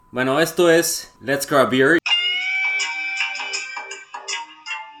Bueno, esto es Let's Grab Beer.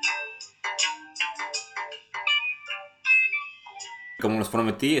 Como les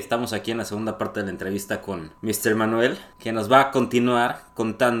prometí, estamos aquí en la segunda parte de la entrevista con Mr. Manuel, que nos va a continuar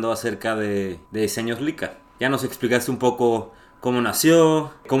contando acerca de diseños Lika. Ya nos explicaste un poco cómo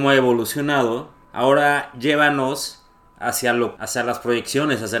nació, cómo ha evolucionado. Ahora llévanos hacia las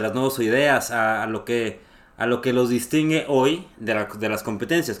proyecciones, hacia las nuevas ideas, a lo que los distingue hoy de las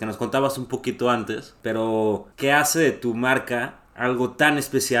competencias, que nos contabas un poquito antes. Pero, ¿qué hace de tu marca algo tan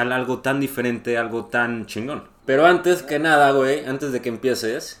especial, algo tan diferente, algo tan chingón? Pero antes que nada, güey, antes de que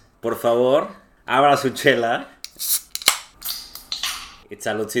empieces, por favor, abra su chela. Y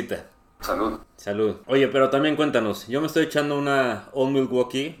saludcita. Salud. Salud. Oye, pero también cuéntanos, yo me estoy echando una Old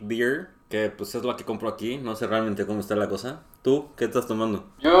Milwaukee Beer, que pues es la que compro aquí, no sé realmente cómo está la cosa. ¿Tú qué estás tomando?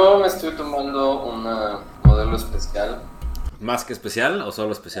 Yo me estoy tomando una modelo especial. ¿Más que especial o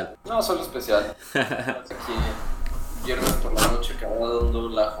solo especial? No, solo especial. Aquí, viernes por la noche, que va dando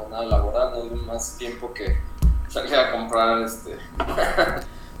la jornada laboral, no hay más tiempo que salir a comprar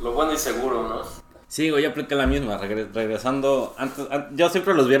lo bueno y seguro, ¿no? Sí, güey, yo apliqué la misma, regresando, yo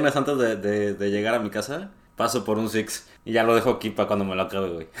siempre los viernes antes de llegar a mi casa, paso por un Six y ya lo dejo aquí para cuando me lo acabe,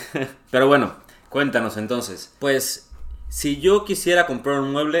 güey. Pero bueno, cuéntanos entonces, pues, si yo quisiera comprar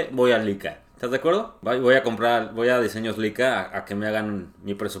un mueble, voy a Lika. ¿Estás de acuerdo? Voy a Diseños Lika a que me hagan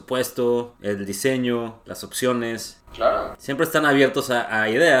mi presupuesto, el diseño, las opciones. Claro. Siempre están abiertos a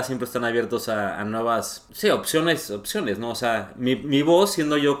ideas, siempre están abiertos a nuevas, sí, opciones, ¿no? O sea, mi voz,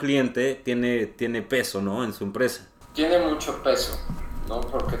 siendo yo cliente, tiene peso, ¿no? En su empresa. Tiene mucho peso, ¿no?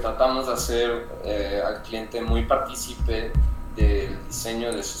 Porque tratamos de hacer al cliente muy partícipe del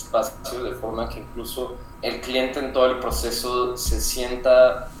diseño de su espacio, de forma que incluso el cliente en todo el proceso se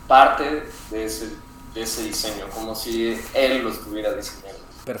sienta parte de ese diseño, como si él lo estuviera diseñando.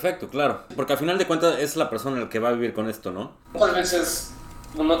 Perfecto, claro. Porque al final de cuentas es la persona el que va a vivir con esto, ¿no? Muchas veces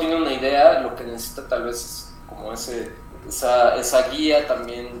uno tiene una idea, lo que necesita tal vez es como esa guía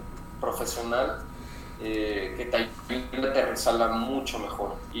también profesional que te ayuda a aterrizarla mucho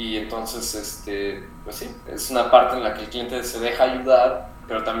mejor. Y entonces, pues sí, es una parte en la que el cliente se deja ayudar,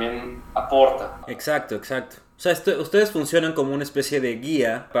 pero también aporta. Exacto. O sea, ustedes funcionan como una especie de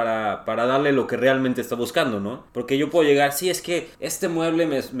guía para darle lo que realmente está buscando, ¿no? Porque yo puedo llegar, sí, es que este mueble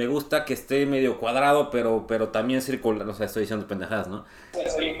me gusta que esté medio cuadrado, pero también circular. O sea, estoy diciendo pendejadas, ¿no?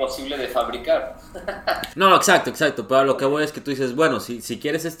 Es imposible de fabricar. No, exacto. Pero a lo que voy es que tú dices, bueno, si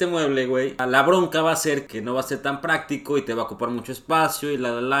quieres este mueble, güey, la bronca va a ser que no va a ser tan práctico y te va a ocupar mucho espacio y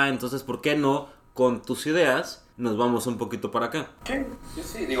entonces, ¿por qué no, con tus ideas, nos vamos un poquito para acá?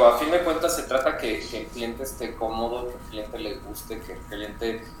 Sí, digo, a fin de cuentas se trata que el cliente esté cómodo, que el cliente le guste, que el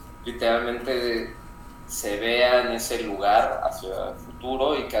cliente literalmente se vea en ese lugar hacia el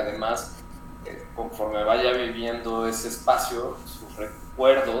futuro y que además, conforme vaya viviendo ese espacio, sus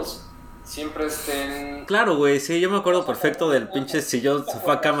recuerdos siempre estén... Claro, güey, sí, yo me acuerdo perfecto del pinche sillón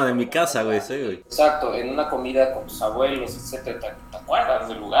sofá cama de mi casa, güey, sí, güey. Exacto, en una comida con tus abuelos, etcétera, te acuerdas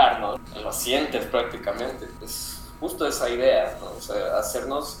del lugar, ¿no? Lo sientes prácticamente. Es justo esa idea, ¿no? O sea,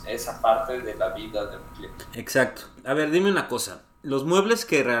 hacernos esa parte de la vida del cliente. Exacto. A ver, dime una cosa. Los muebles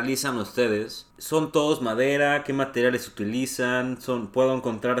que realizan ustedes, ¿son todos madera? ¿Qué materiales utilizan? ¿Puedo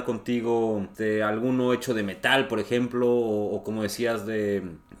encontrar contigo alguno hecho de metal, por ejemplo? O como decías, de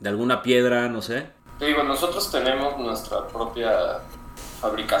alguna piedra, no sé. Te digo, nosotros tenemos nuestra propia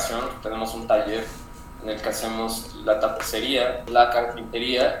fabricación, tenemos un taller en el que hacemos la tapicería, la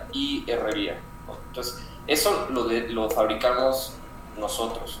carpintería y herrería. Entonces, eso lo fabricamos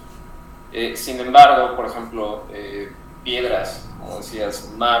nosotros. Sin embargo, por ejemplo, piedras, como decías,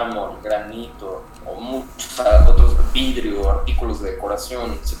 mármol, granito o muchos otros, vidrio, artículos de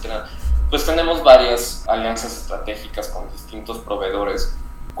decoración, etcétera, pues tenemos varias alianzas estratégicas con distintos proveedores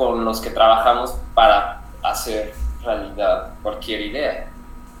con los que trabajamos para hacer realidad cualquier idea.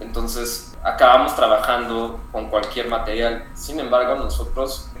 Entonces acabamos trabajando con cualquier material. Sin embargo,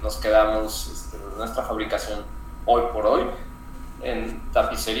 nosotros nos quedamos nuestra fabricación hoy por hoy en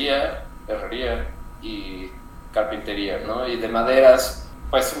tapicería, herrería y carpintería, ¿no? Y de maderas,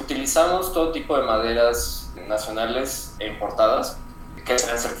 pues utilizamos todo tipo de maderas nacionales e importadas que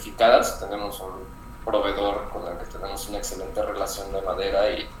sean certificadas. Tenemos un proveedor con el que tenemos una excelente relación de madera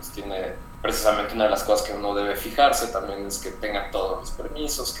y pues tiene precisamente una de las cosas que uno debe fijarse también es que tenga todos los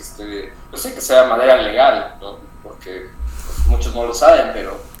permisos, que esté, pues sí, que sea madera legal, ¿no? Porque pues, muchos no lo saben,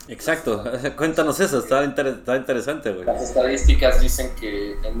 pero... Exacto, cuéntanos eso, está interesante, güey. Las estadísticas dicen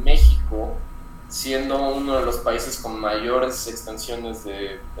que en México, siendo uno de los países con mayores extensiones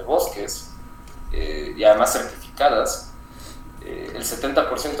de bosques y además certificadas, el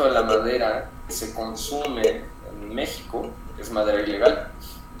 70% de la madera que se consume en México es madera ilegal.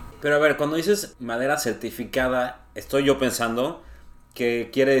 Pero a ver, cuando dices madera certificada, estoy yo pensando que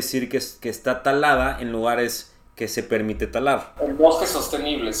quiere decir que está talada en lugares que se permite talar. El bosque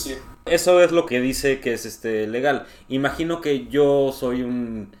sostenible, sí. Eso es lo que dice que es legal. Imagino que yo soy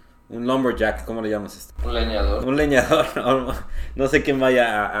un lumberjack, ¿cómo le llamas? Un leñador. Un leñador, no sé quién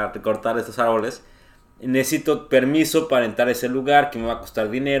vaya a recortar estos árboles. Necesito permiso para entrar a ese lugar, que me va a costar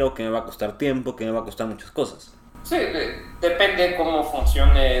dinero, que me va a costar tiempo, que me va a costar muchas cosas. Sí, depende cómo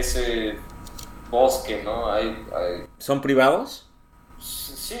funcione ese bosque, ¿no? ¿Son privados?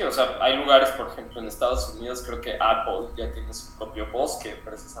 Sí, o sea, hay lugares, por ejemplo, en Estados Unidos, creo que Apple ya tiene su propio bosque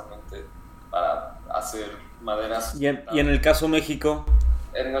precisamente para hacer maderas. ¿Y en el caso México?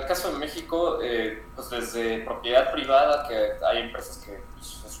 En el caso de México, pues desde propiedad privada, que hay empresas que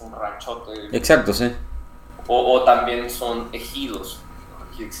pues, es un ranchote. Exacto, sí. O también son ejidos.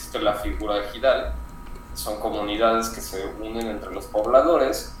 Aquí existe la figura ejidal. Son comunidades que se unen entre los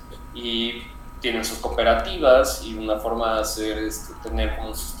pobladores y tienen sus cooperativas, y una forma de hacer tener como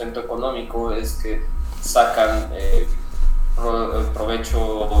un sustento económico es que sacan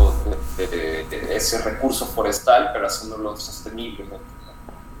provecho de ese recurso forestal, pero haciéndolo sosteniblemente.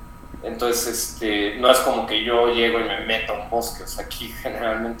 Entonces, no es como que yo llego y me meto a un bosque. O sea, aquí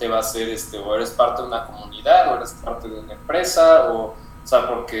generalmente va a ser, o eres parte de una comunidad, o eres parte de una empresa, o sea,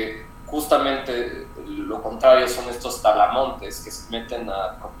 porque justamente lo contrario son estos talamontes que se meten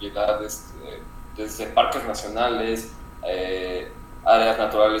a propiedades desde parques nacionales, áreas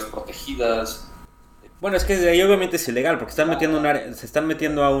naturales protegidas. Bueno, es que de ahí obviamente es ilegal, porque están metiendo se están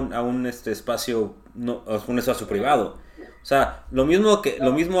metiendo a un espacio, no, un espacio privado. O sea, lo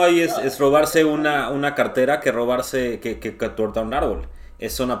mismo ahí es robarse una cartera que robarse que cortar un árbol.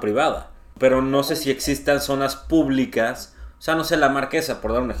 Es zona privada. Pero no sé si existan zonas públicas. O sea, no sé, la Marquesa,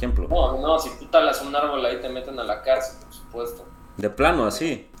 por dar un ejemplo. No, si tú talas un árbol ahí te meten a la cárcel, por supuesto. De plano,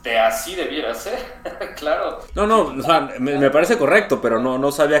 así. Así debiera ser, claro. No, o sea, me parece correcto, pero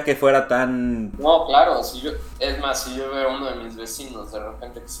no sabía que fuera tan... No, claro, si yo veo a uno de mis vecinos de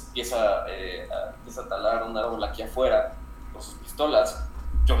repente que se empieza a talar un árbol aquí afuera con sus pistolas,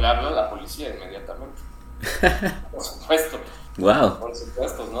 yo le hablo a la policía inmediatamente. Por supuesto. Wow. Por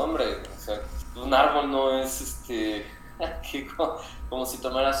supuesto, no, hombre. O sea, un árbol no es como si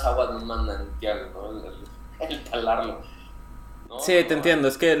tomaras agua de un manantial, ¿no? El talarlo. ¿No? Sí, te entiendo.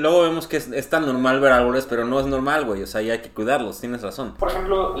 Es que luego vemos que es tan normal ver árboles, pero no es normal, güey. O sea, ya hay que cuidarlos, tienes razón. Por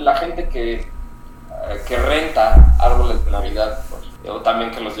ejemplo, la gente que renta árboles de Navidad, o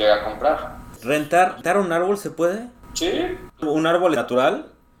también que los llega a comprar. ¿Rentar un árbol se puede? Sí. ¿Un árbol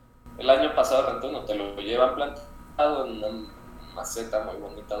natural? El año pasado renté uno, te lo llevan plantado en una maceta muy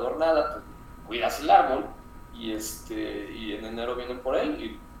bonita adornada, pues cuidas el árbol y en enero vienen por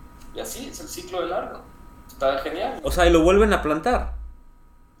él y así es el ciclo del árbol. Está genial. O sea, ¿y lo vuelven a plantar?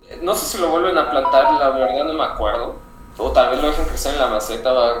 No sé si lo vuelven a plantar, la verdad no me acuerdo. O tal vez lo dejen crecer en la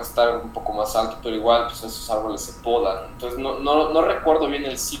maceta, va a estar un poco más alto, pero igual pues esos árboles se podan. Entonces no recuerdo bien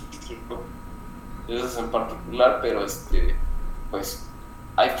el ciclo de esos en particular, pero pues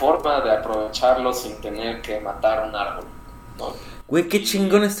hay forma de aprovecharlo sin tener que matar un árbol, ¿no? Güey, qué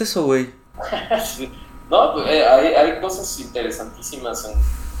chingón es eso, güey. Sí. No, pues, hay cosas interesantísimas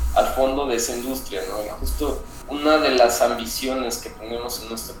al fondo de esa industria, ¿no? Y justo una de las ambiciones que tenemos en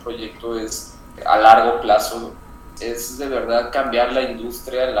nuestro proyecto es, a largo plazo, es de verdad cambiar la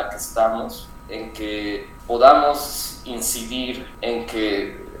industria en la que estamos, en que podamos incidir en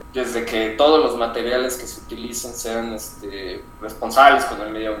que desde que todos los materiales que se utilicen sean responsables con el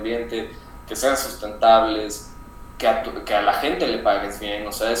medio ambiente, que sean sustentables, que a la gente le pagues bien.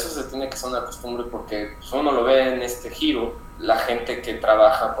 O sea, eso se tiene que ser una costumbre porque pues, uno lo ve en este giro. La gente que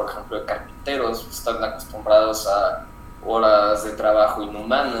trabaja, por ejemplo, de carpinteros, están acostumbrados a horas de trabajo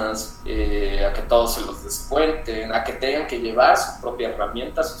inhumanas, a que todos se los descuenten, a que tengan que llevar su propia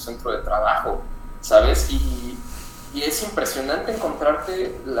herramienta a su centro de trabajo, ¿sabes? Y es impresionante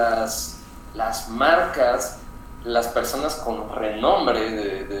encontrarte las marcas, las personas con renombre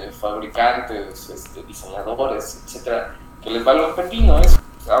de fabricantes, diseñadores, etcétera, que les vale un pepino eso.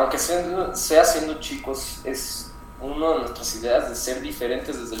 Aunque sea siendo chicos, es una de nuestras ideas de ser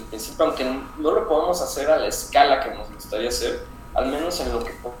diferentes desde el principio, aunque no lo podamos hacer a la escala que nos gustaría hacer, al menos en lo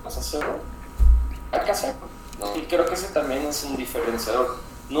que podemos hacerlo, hay que hacerlo, ¿no? Y creo que ese también es un diferenciador,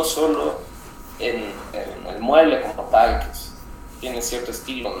 no solo en el mueble como tal, que tiene cierto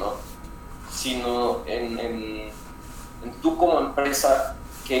estilo, ¿no? Sino en tú como empresa,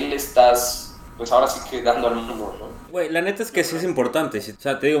 que le estás, pues ahora sí que dando al mundo, ¿no? Güey, la neta es que sí es importante. O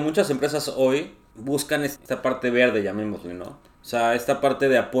sea, te digo, muchas empresas hoy buscan esta parte verde, llamémosle, ¿no? O sea, esta parte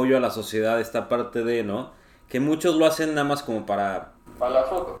de apoyo a la sociedad, esta parte de, ¿no? Que muchos lo hacen nada más como para... Para la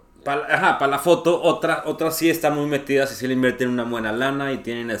foto. Para la foto. Otras sí están muy metidas y sí le invierten una buena lana y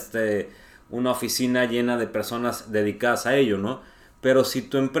tienen una oficina llena de personas dedicadas a ello, ¿no? Pero si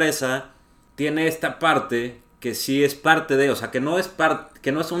tu empresa tiene esta parte que sí es parte de, o sea, que no es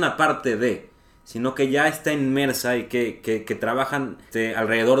una parte de, sino que ya está inmersa y que trabajan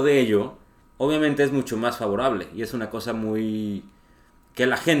alrededor de ello, obviamente es mucho más favorable y es una cosa muy... que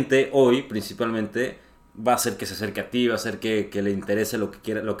la gente hoy principalmente va a hacer que se acerque a ti, va a hacer que le interese lo que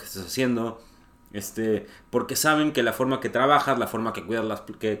estés haciendo, porque saben que la forma que trabajas, la forma que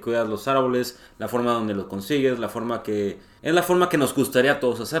cuidas los árboles, la forma donde los consigues, es la forma que nos gustaría a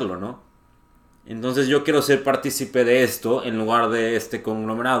todos hacerlo, ¿no? Entonces yo quiero ser partícipe de esto en lugar de este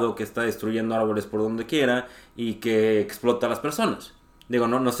conglomerado que está destruyendo árboles por donde quiera y que explota a las personas. Digo,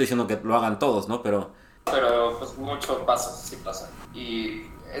 no estoy diciendo que lo hagan todos, ¿no? Pero pues mucho pasa, sí pasa. Y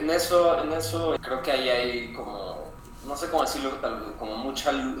en eso creo que ahí hay como, no sé cómo decirlo, como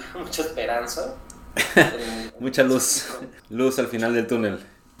mucha esperanza. Mucha luz al final del túnel.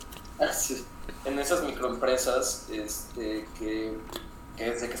 Así, en esas microempresas que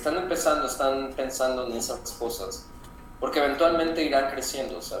desde que están empezando están pensando en esas cosas, porque eventualmente irán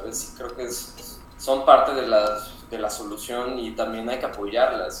creciendo, ¿sabes? Creo que son parte de la solución y también hay que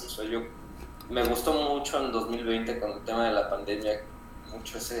apoyarlas. O sea, me gustó mucho en 2020 con el tema de la pandemia,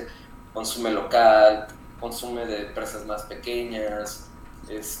 mucho ese consume local, consume de empresas más pequeñas,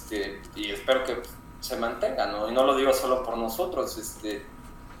 y espero que se mantenga, ¿no? Y no lo digo solo por nosotros,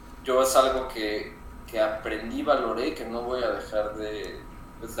 yo es algo que aprendí, valoré y que no voy a dejar de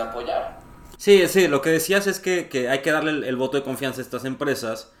apoyar. Sí, lo que decías es que hay que darle el voto de confianza a estas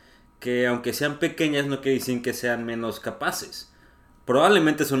empresas, que aunque sean pequeñas no quiere decir que sean menos capaces.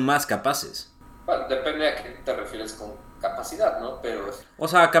 Probablemente son más capaces. Bueno, depende a qué te refieres con capacidad, ¿no? Pero... O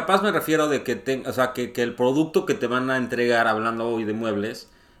sea, capaz me refiero de que el producto que te van a entregar, hablando hoy de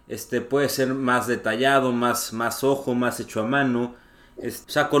muebles, puede ser más detallado, más ojo, más hecho a mano, o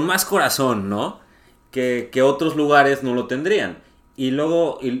sea, con más corazón, ¿no? Que otros lugares no lo tendrían. Y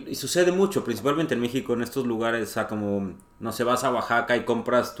luego, y sucede mucho, principalmente en México, en estos lugares, o sea, como, no sé, vas a Oaxaca y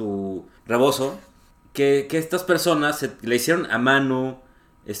compras tu rebozo, que estas personas le hicieron a mano,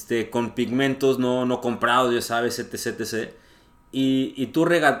 con pigmentos no comprados, ya sabes, etc. Y tú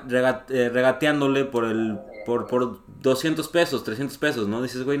regateándole por 200 pesos, 300 pesos, ¿no?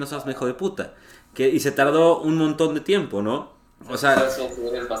 Dices, güey, no seas hijo de puta. Y se tardó un montón de tiempo, ¿no? O sea,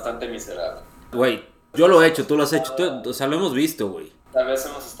 eres bastante miserable. Güey, yo lo he hecho, tú lo has hecho, o sea, lo hemos visto, güey. Tal vez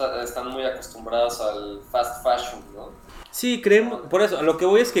están muy acostumbrados al fast fashion, ¿no? Sí, creemos, por eso, a lo que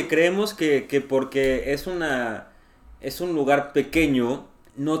voy es que creemos que porque es un lugar pequeño,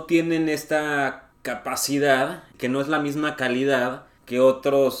 no tienen esta capacidad, que no es la misma calidad que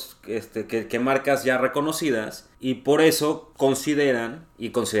otros, que marcas ya reconocidas, y por eso consideran,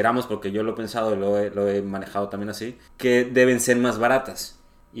 y consideramos, porque yo lo he pensado y lo he manejado también así, que deben ser más baratas.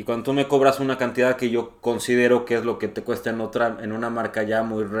 Y cuando tú me cobras una cantidad que yo considero que es lo que te cuesta en una marca ya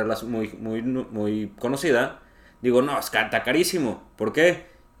muy conocida, digo, no, está carísimo. ¿Por qué?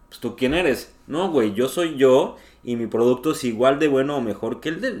 Pues tú, ¿quién eres? No, güey, yo soy yo y mi producto es igual de bueno o mejor que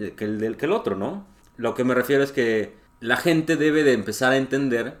el otro, ¿no? Lo que me refiero es que la gente debe de empezar a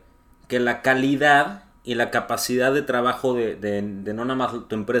entender que la calidad y la capacidad de trabajo de no nada más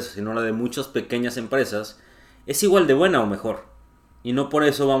tu empresa, sino la de muchas pequeñas empresas, es igual de buena o mejor. Y no por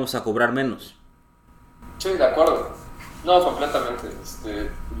eso vamos a cobrar menos. Sí, de acuerdo. No, completamente.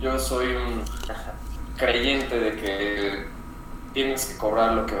 Yo soy un creyente de que tienes que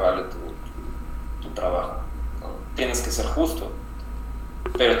cobrar lo que vale tu trabajo, ¿no? Tienes que ser justo,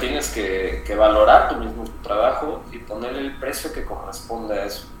 pero tienes que valorar tú mismo tu trabajo y ponerle el precio que corresponde a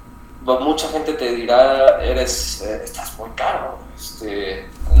eso. Mucha gente te dirá, estás muy caro,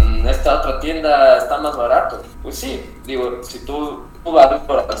 en esta otra tienda está más barato. Pues sí, digo, si tú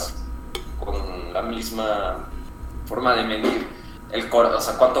valoras con la misma forma de medir o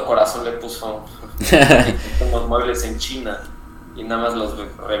sea, cuánto corazón le puso los muebles en China y nada más los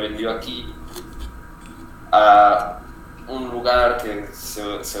revendió aquí, a un lugar que se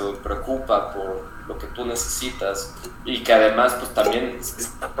preocupa por lo que tú necesitas y que además pues también se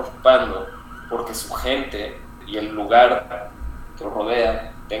está preocupando porque su gente y el lugar que lo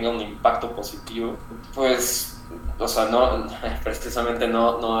rodea tenga un impacto positivo, pues, o sea, precisamente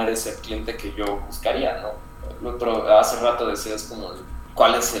no eres el cliente que yo buscaría, ¿no? Hace rato decías como,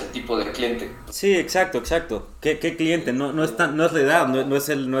 ¿cuál es el tipo de cliente? Sí, exacto. ¿Qué cliente? No es la edad, no es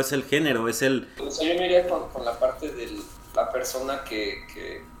el género, es el... O sea, yo me iría con la parte de la persona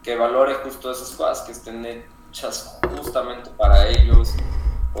que valore justo esas cosas, que estén hechas justamente para ellos,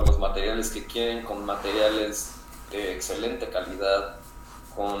 con los materiales que quieren, con materiales de excelente calidad,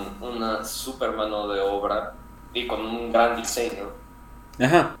 con una super mano de obra y con un gran diseño,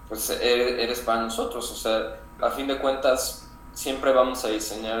 Ajá. pues eres para nosotros. O sea, a fin de cuentas, siempre vamos a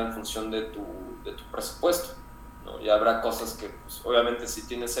diseñar en función de tu presupuesto, ¿no? Y habrá cosas que, pues, obviamente, si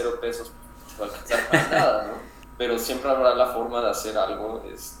tienes 0 pesos, pues, no va a alcanzar para nada, ¿no? Pero siempre habrá la forma de hacer algo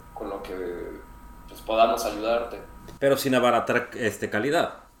con lo que pues, podamos ayudarte. Pero sin abaratar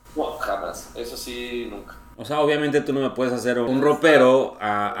calidad. No, jamás. Eso sí, nunca. O sea, obviamente tú no me puedes hacer un ropero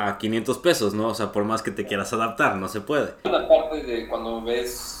a 500 pesos, ¿no? O sea, por más que te quieras adaptar, no se puede. Una parte de cuando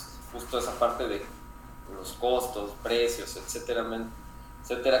ves justo esa parte de los costos, precios,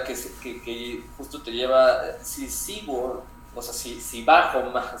 etcétera, que justo te lleva, si sigo, o sea, si bajo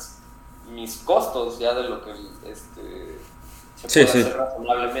más mis costos ya de lo que se puede hacer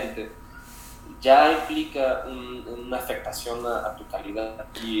razonablemente, ya implica una afectación a tu calidad,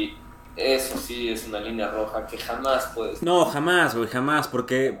 y eso sí es una línea roja que jamás puedes... No, jamás, güey, jamás,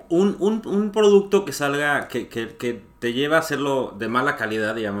 porque un producto que salga, que te lleva a hacerlo de mala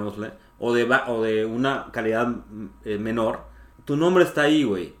calidad, llamémosle, o de una calidad menor, tu nombre está ahí,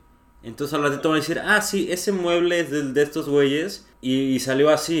 güey. Entonces al ratito van a decir, ah, sí, ese mueble es de estos güeyes y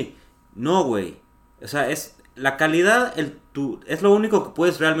salió así. No, güey. O sea, es la calidad, es lo único que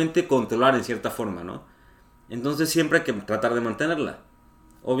puedes realmente controlar en cierta forma, ¿no? Entonces siempre hay que tratar de mantenerla.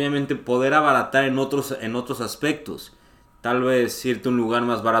 Obviamente poder abaratar en otros aspectos. Tal vez irte a un lugar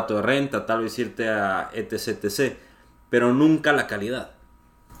más barato de renta, tal vez irte a etc. Pero nunca la calidad.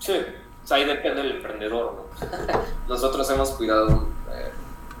 Sí, o sea, ahí depende del emprendedor, ¿no? Nosotros hemos cuidado,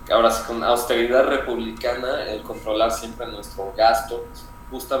 ahora sí, con austeridad republicana, el controlar siempre nuestro gasto,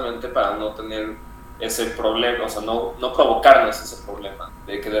 justamente para no tener ese problema, o sea, no provocarnos ese problema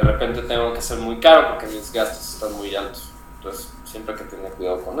de que de repente tengo que ser muy caro porque mis gastos están muy altos. Entonces, siempre hay que tener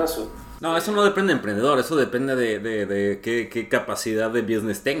cuidado con eso. No, eso no depende de emprendedor, eso depende de qué capacidad de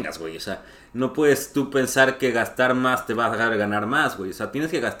business tengas, güey. O sea, no puedes tú pensar que gastar más te va a dejar ganar más, güey. O sea, tienes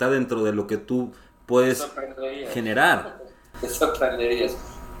que gastar dentro de lo que tú puedes generar. Te sorprenderías.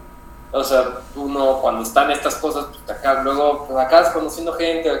 O sea, uno cuando están estas cosas, pues luego pues, acabas conociendo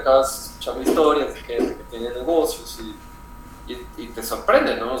gente, acabas escuchando historias de gente que tiene negocios y te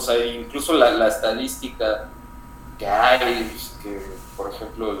sorprende, ¿no? O sea, incluso la estadística que hay, pues, que por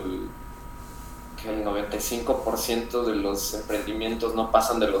ejemplo que el 95% de los emprendimientos no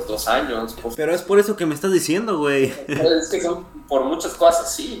pasan de los 2 años. Pues, pero es por eso que me estás diciendo, güey. Es que son por muchas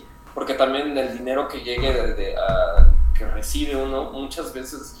cosas, sí. Porque también el dinero que llegue que recibe uno, muchas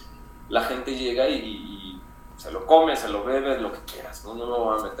veces la gente llega y se lo come, se lo bebe, lo que quieras, ¿no? No me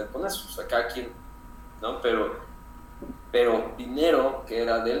voy a meter con eso, o sea, cada quien, ¿no? Pero dinero que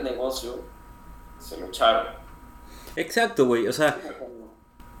era del negocio, se lo echaron. Exacto, güey, o sea...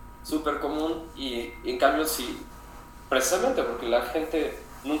 Súper común, y en cambio sí, precisamente porque la gente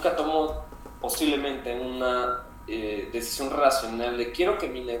nunca tomó posiblemente una decisión racional de quiero que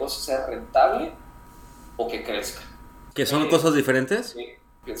mi negocio sea rentable o que crezca. ¿Que son cosas diferentes?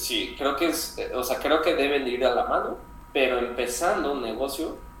 Sí, creo que creo que deben ir a la mano, pero empezando un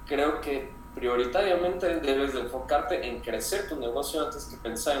negocio, creo que prioritariamente debes de enfocarte en crecer tu negocio antes que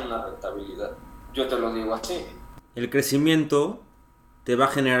pensar en una rentabilidad. Yo te lo digo así. El crecimiento te va a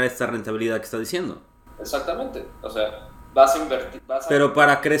generar esta rentabilidad que estás diciendo. Exactamente, o sea, vas a invertir. Pero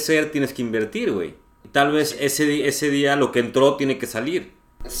para crecer tienes que invertir, güey. Tal vez ese día lo que entró tiene que salir.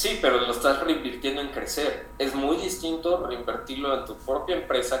 Sí, pero lo estás reinvirtiendo en crecer. Es muy distinto reinvertirlo en tu propia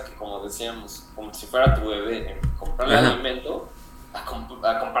empresa, que como decíamos, como si fuera tu bebé, en comprarle alimento, a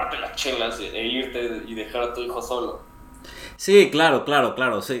comprarte las chelas e irte y dejar a tu hijo solo. Sí, claro,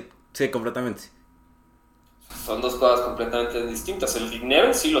 sí, completamente. Son dos cosas completamente distintas. El dinero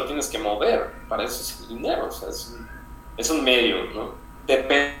en sí lo tienes que mover, para eso es el dinero, o sea, es un medio, ¿no?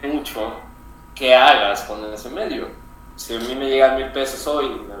 Depende mucho qué hagas con ese medio. Si a mí me llegan 1,000 pesos hoy,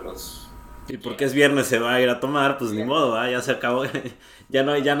 me los... Y porque es viernes se va a ir a tomar, pues ni modo, ¿eh? Ya se acabó, ya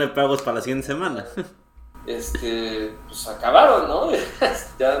no hay pagos para la siguiente semana. Pues acabaron, ¿no?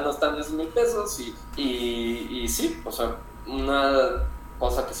 Ya no están esos 1,000 pesos y sí, o sea, una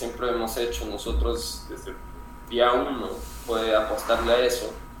cosa que siempre hemos hecho nosotros desde día 1 fue apostarle a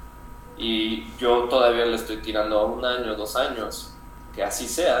eso, y yo todavía le estoy tirando a 1 año, 2 años, que así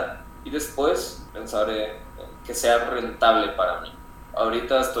sea, y después pensaré que sea rentable para mí.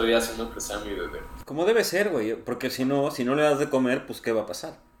 Ahorita estoy haciendo crecer a mi bebé. Como debe ser, güey, porque si no le das de comer, pues ¿qué va a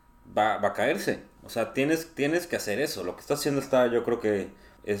pasar? Va a caerse. O sea, tienes que hacer eso. Lo que estás haciendo yo creo que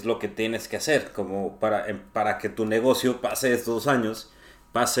es lo que tienes que hacer, como para que tu negocio pase estos 2 años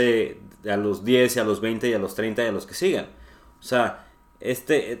pase a los 10 y a los 20 y a los 30 y a los que sigan. O sea,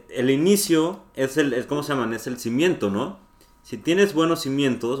 el inicio ¿cómo se llaman? Es el cimiento, ¿no? Si tienes buenos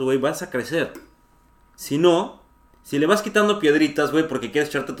cimientos, güey, vas a crecer. Si no, si le vas quitando piedritas, güey, porque quieres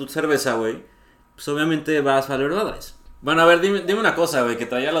echarte tu cerveza, güey, pues obviamente vas a valer madres. Bueno, a ver, dime una cosa, güey, que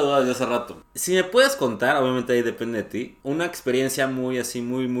traía la duda desde hace rato. Si me puedes contar, obviamente ahí depende de ti, una experiencia muy así,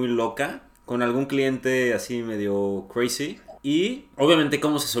 muy, muy loca, con algún cliente así medio crazy, y obviamente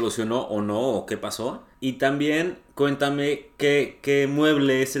cómo se solucionó o no, o qué pasó. Y también cuéntame qué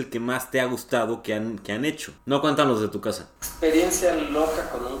mueble es el que más te ha gustado que han hecho. No, cuéntanos de tu casa. Experiencia loca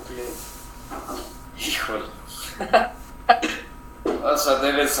con un cliente. Híjole. O sea,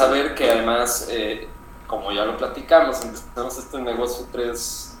 debes saber que además, como ya lo platicamos, empezamos este negocio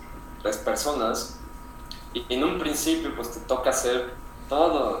tres personas, y en un principio pues te toca hacer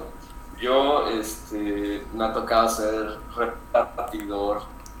todo. Yo me ha tocado ser repartidor,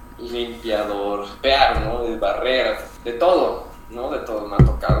 limpiador, pear, ¿no? De barreras, de todo, ¿no? De todo me ha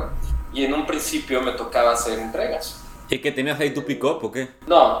tocado. Y en un principio me tocaba hacer entregas. ¿Y que tenías ahí tu pick-up o qué?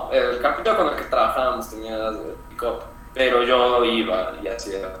 No, el carpintero con el que trabajábamos tenía pick-up, pero yo iba y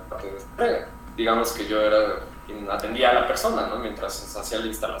hacía parte de entrega. Digamos que yo era quien atendía a la persona, ¿no? Mientras se hacía la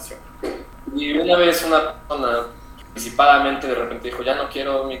instalación. Y una vez una persona anticipadamente de repente dijo, ya no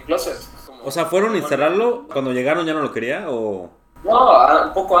quiero mi closet. O sea, ¿fueron a instalarlo? Cuando llegaron ya no lo quería o...? No,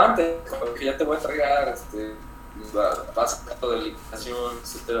 un poco antes, porque ya te voy a entregar, vas a todo de liquidación,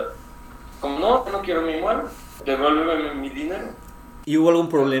 etcétera. Como no quiero mi mueble, devuélveme mi dinero. ¿Y hubo algún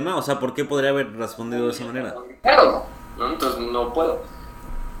problema? O sea, ¿por qué podría haber respondido de esa manera? Claro, ¿no? Entonces no puedo.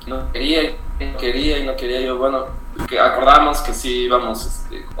 No quería yo, bueno, que acordamos que sí íbamos,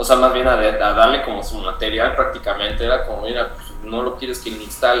 o sea, más bien a darle como su material prácticamente, era como, mira, pues, no lo quieres que le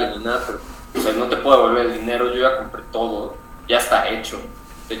instale ni nada, pero o sea, no te puedo devolver el dinero, yo ya compré todo, ya está hecho,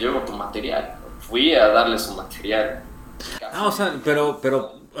 te llevo tu material. Fui a darle su material. O sea, pero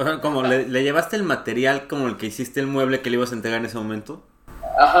como le llevaste el material como el que hiciste el mueble que le ibas a entregar en ese momento.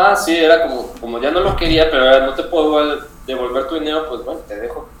 Ajá, sí, era como ya no lo quería, pero era, no te puedo devolver tu dinero, pues bueno, te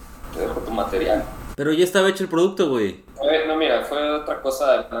dejo tu material. Pero ya estaba hecho el producto, güey. No, mira, fue otra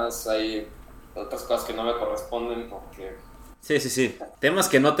cosa, además hay otras cosas que no me corresponden porque... Sí. Temas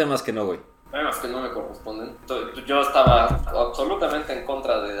que no, güey. Temas que no me corresponden. Yo estaba absolutamente en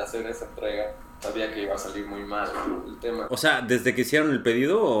contra de hacer esa entrega. Sabía que iba a salir muy mal el tema. O sea, ¿desde que hicieron el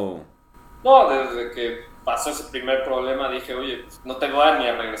pedido o...? No, desde que pasó ese primer problema dije, oye, pues, no te voy a ni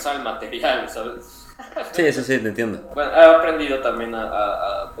a regresar el material, ¿sabes? Sí, te entiendo. Bueno, he aprendido también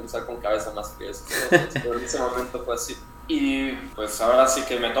a pensar con cabeza más que eso, ¿no? Pero en ese momento fue así. Y pues ahora sí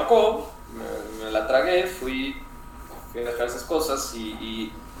que me tocó, me la tragué, fui a dejar esas cosas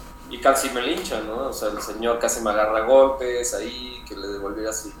y casi me linchan, ¿no? O sea, el señor casi me agarra a golpes ahí, que le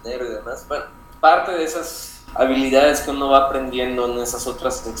devolviera su dinero y demás. Bueno, parte de esas habilidades que uno va aprendiendo en esas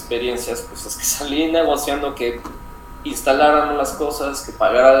otras experiencias, pues es que salí negociando que instalaran las cosas, que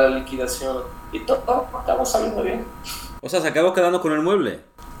pagara la liquidación y todo acabó saliendo bien. O sea, se acabó quedando con el mueble.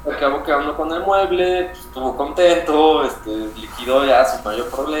 Acabó quedando con el mueble, pues, estuvo contento, liquidó ya sin mayor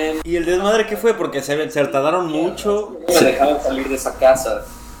problema. ¿Y el desmadre qué fue? Porque se tardaron mucho. Me dejaron salir de esa casa.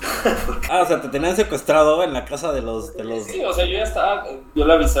 O sea, te tenían secuestrado en la casa de los... Sí, o sea, yo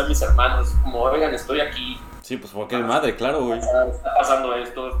le avisé a mis hermanos, como, oigan, estoy aquí. Sí, pues fue que madre, claro, güey. Está pasando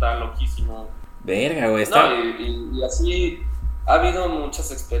esto, está loquísimo. Verga, güey, está... No, y así ha habido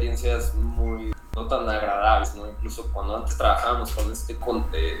muchas experiencias muy no tan agradables, ¿no? Incluso cuando antes trabajábamos con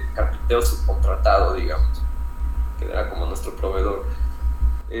carpintero subcontratado, digamos, que era como nuestro proveedor.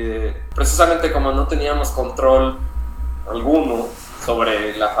 Precisamente como no teníamos control alguno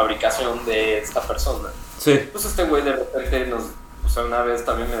sobre la fabricación de esta persona, sí. Pues este güey de repente o sea, una vez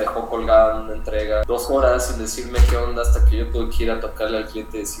también me dejó colgada en una entrega 2 horas sin decirme qué onda, hasta que yo tuve que ir a tocarle al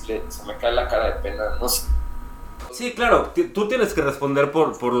cliente y decirle, se me cae la cara de pena, no sé. Sí, claro, tú tienes que responder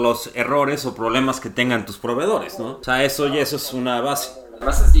por los errores o problemas que tengan tus proveedores, ¿no? O sea, eso es una base.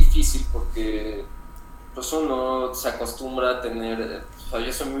 Además es difícil porque pues uno se acostumbra a tener, o sea,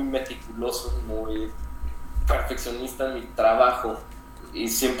 yo soy muy meticuloso, muy perfeccionista en mi trabajo y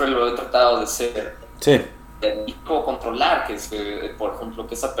siempre lo he tratado de ser. Sí. Y puedo controlar por ejemplo,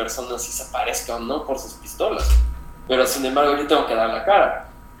 que esa persona sí se aparezca o no por sus pistolas, pero sin embargo yo tengo que dar la cara.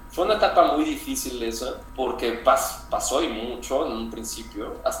 Fue una etapa muy difícil esa, porque pasó y mucho en un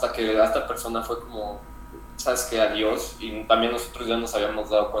principio, hasta que esta persona fue como, sabes que adiós, y también nosotros ya nos habíamos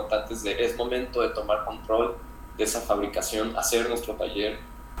dado cuenta antes es momento de tomar control de esa fabricación, hacer nuestro taller,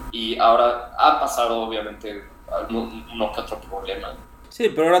 y ahora ha pasado obviamente uno que otro problema. Sí,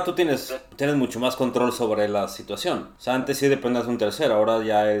 pero ahora tú tienes mucho más control sobre la situación. O sea, antes sí dependías de un tercero, ahora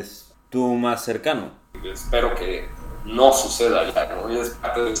ya es tú más cercano. Espero que no suceda ya, ¿no? Y es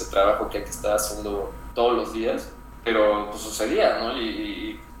parte de ese trabajo que hay que estar haciendo todos los días, pero pues sucedía, ¿no?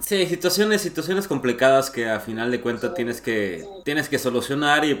 Sí, situaciones complicadas que a final de cuentas tienes que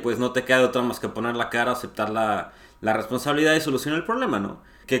solucionar y pues no te queda de otra más que poner la cara, aceptar la responsabilidad y solucionar el problema, ¿no?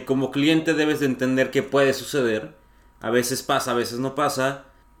 Que como cliente debes de entender que puede suceder, a veces pasa, a veces no pasa.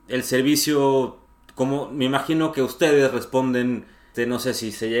 El servicio, como me imagino que ustedes responden, no sé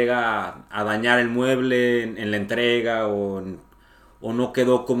si se llega a dañar el mueble en la entrega o no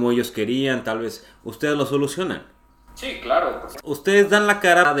quedó como ellos querían, tal vez ustedes lo solucionan. Sí, claro. Pues. Ustedes dan la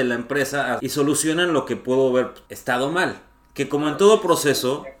cara de la empresa y solucionan lo que pudo haber estado mal. Que como en todo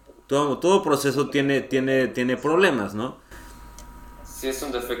proceso, todo proceso tiene problemas, ¿no? Si es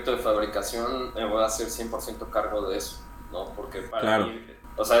un defecto de fabricación, me voy a hacer 100% cargo de eso, ¿no? Porque para mí,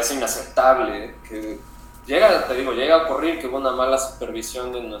 o sea, es inaceptable que llega a ocurrir que hubo una mala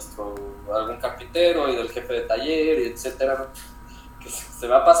supervisión de algún carpintero y del jefe de taller, y etcétera, que se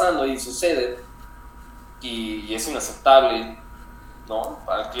va pasando y sucede, y es inaceptable, ¿no?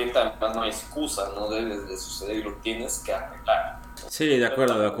 Para el cliente además no hay excusa, no debe de suceder y lo tienes que arreglar, ¿no? Sí, de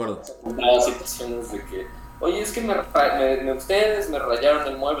acuerdo. Hay situaciones de que, oye, es que ustedes me rayaron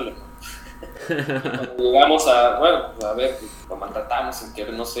el mueble, ¿no? Cuando llegamos a ver, lo maltratamos sin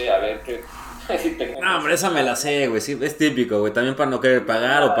querer, no sé, a ver qué. No, hombre, esa me la sé, güey, sí, es típico, güey, también para no querer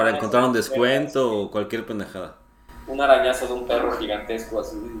pagar o para encontrar un descuento o cualquier pendejada. Un arañazo de un perro gigantesco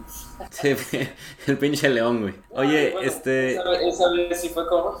así. Sí, el pinche león, güey. Oye, Esa vez sí fue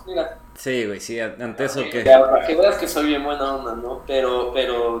como, mira. Sí, güey, sí, ante eso que... Para que veas que soy bien buena onda, ¿no?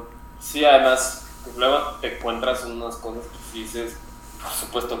 Pero sí, además, pues luego te encuentras unas cosas que dices, por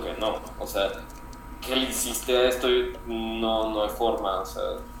supuesto que no. O sea, ¿qué le hiciste a esto? No hay forma, o sea,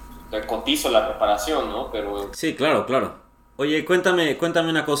 te cotizo la reparación, ¿no? Pero... Sí, claro. Oye, cuéntame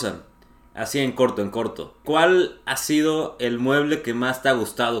una cosa. Así en corto. ¿Cuál ha sido el mueble que más te ha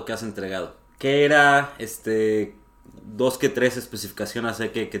gustado que has entregado? ¿Qué era, 2 que 3 especificaciones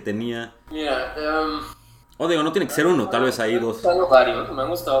que tenía? Mira, no tiene que ser uno, tal vez ahí 2. Me han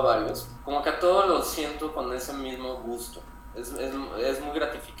gustado varios. Como que a todos los siento con ese mismo gusto. Es muy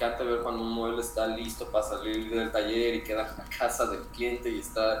gratificante ver cuando un mueble está listo para salir del taller y queda en la casa del cliente y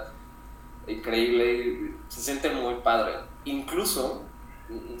está increíble. Y se siente muy padre. Incluso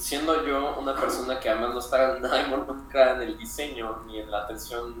siendo yo una persona que además no está nada involucrada en el diseño ni en la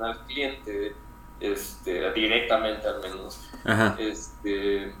atención al cliente, directamente al menos,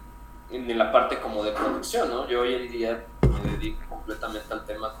 en la parte como de producción, ¿no? Yo hoy en día me dedico completamente al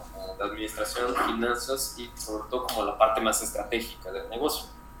tema como de administración, finanzas y sobre todo como la parte más estratégica del negocio,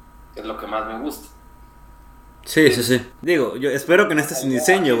 que es lo que más me gusta. Sí. Digo, yo espero que no estés sin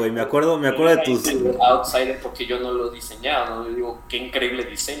diseño, güey. Me acuerdo de tus... Outsider porque yo no lo he diseñado, ¿no? Yo digo, qué increíble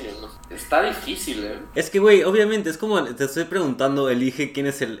diseño, ¿no? Está difícil, ¿eh? Es que, güey, obviamente, es como te estoy preguntando, elige quién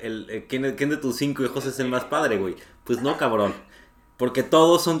es quién de tus 5 hijos es el más padre, güey. Pues no, cabrón. Porque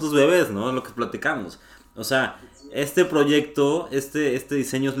todos son tus bebés, ¿no? Es lo que platicamos. O sea, este proyecto, este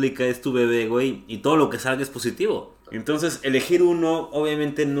diseño Slica es tu bebé, güey. Y todo lo que salga es positivo. Entonces, elegir uno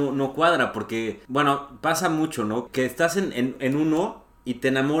obviamente no cuadra porque, bueno, pasa mucho, ¿no? Que estás en uno y te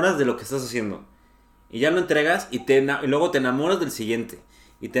enamoras de lo que estás haciendo. Y ya lo entregas y luego te enamoras del siguiente.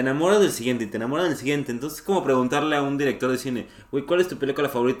 Y te enamoras del siguiente y te enamoras del siguiente. Entonces es como preguntarle a un director de cine, güey, ¿cuál es tu película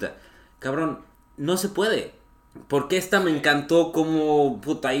favorita? Cabrón, no se puede. Porque esta me encantó como,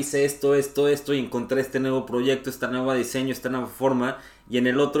 puta, hice esto y encontré este nuevo proyecto, este nuevo diseño, esta nueva forma. Y en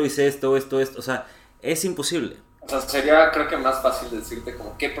el otro hice esto. O sea, es imposible. O sea, sería creo que más fácil decirte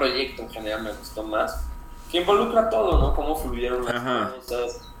como qué proyecto en general me gustó más, que involucra todo, ¿no? Cómo fluyeron las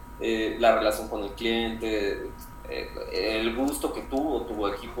cosas, la relación con el cliente, el gusto que tuvo tu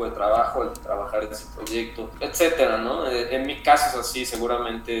equipo de trabajo al trabajar en ese proyecto, etcétera, ¿no? En mi caso es así,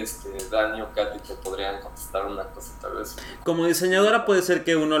 seguramente Dani o Katy te podrían contestar una cosa tal vez. Como diseñadora puede ser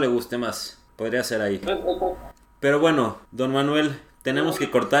que uno le guste más, podría ser ahí. Pero bueno, don Manuel, tenemos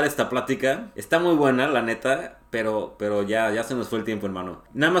que cortar esta plática. Está muy buena, la neta, pero ya se nos fue el tiempo, hermano.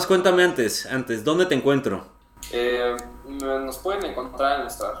 Nada más cuéntame antes, ¿dónde te encuentro? Nos pueden encontrar en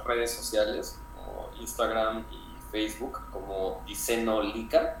nuestras redes sociales, como Instagram y Facebook, como Diseño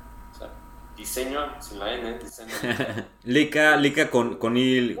Lica. O sea, diseño sin la N, diseño Lica con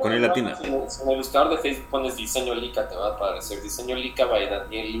I latina. Si en el buscador de Facebook pones Diseño Lica, te va a aparecer Diseño Lica by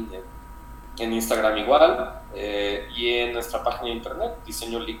Daniel Línea. En Instagram igual, y en nuestra página de internet,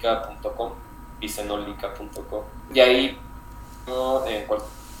 diseñolica.com, diseñolica.com. Y ahí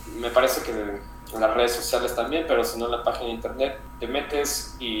me parece que en las redes sociales también, pero si no en la página de internet, te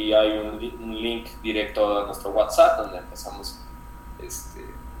metes y hay un link directo a nuestro WhatsApp donde empezamos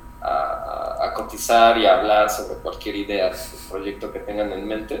a cotizar y a hablar sobre cualquier idea, proyecto que tengan en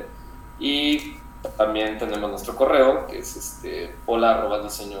mente. Y también tenemos nuestro correo, que es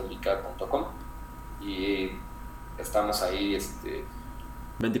hola@diseñolica.com, y estamos ahí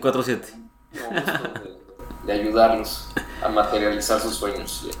 24/7 con gusto de ayudarlos a materializar sus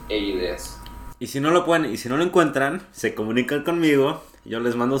sueños e ideas. Y si no lo encuentran, se comunican conmigo, yo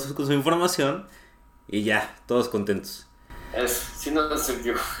les mando su información y ya, todos contentos. Sí nos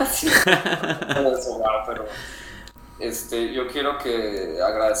sirvió, pero yo quiero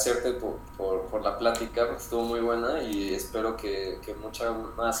agradecerte por la plática, porque estuvo muy buena y espero que mucha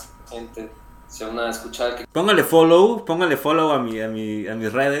más gente se una a escuchar. Póngale follow a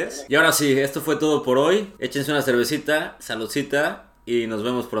mis redes. Y ahora sí, esto fue todo por hoy. Échense una cervecita, saludcita y nos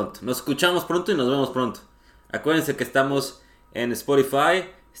vemos pronto. Nos escuchamos pronto y nos vemos pronto. Acuérdense que estamos en Spotify,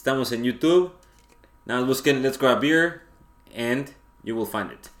 estamos en YouTube. Nada más busquen Let's Grab a Beer and you will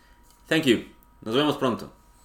find it. Thank you. Nos vemos pronto.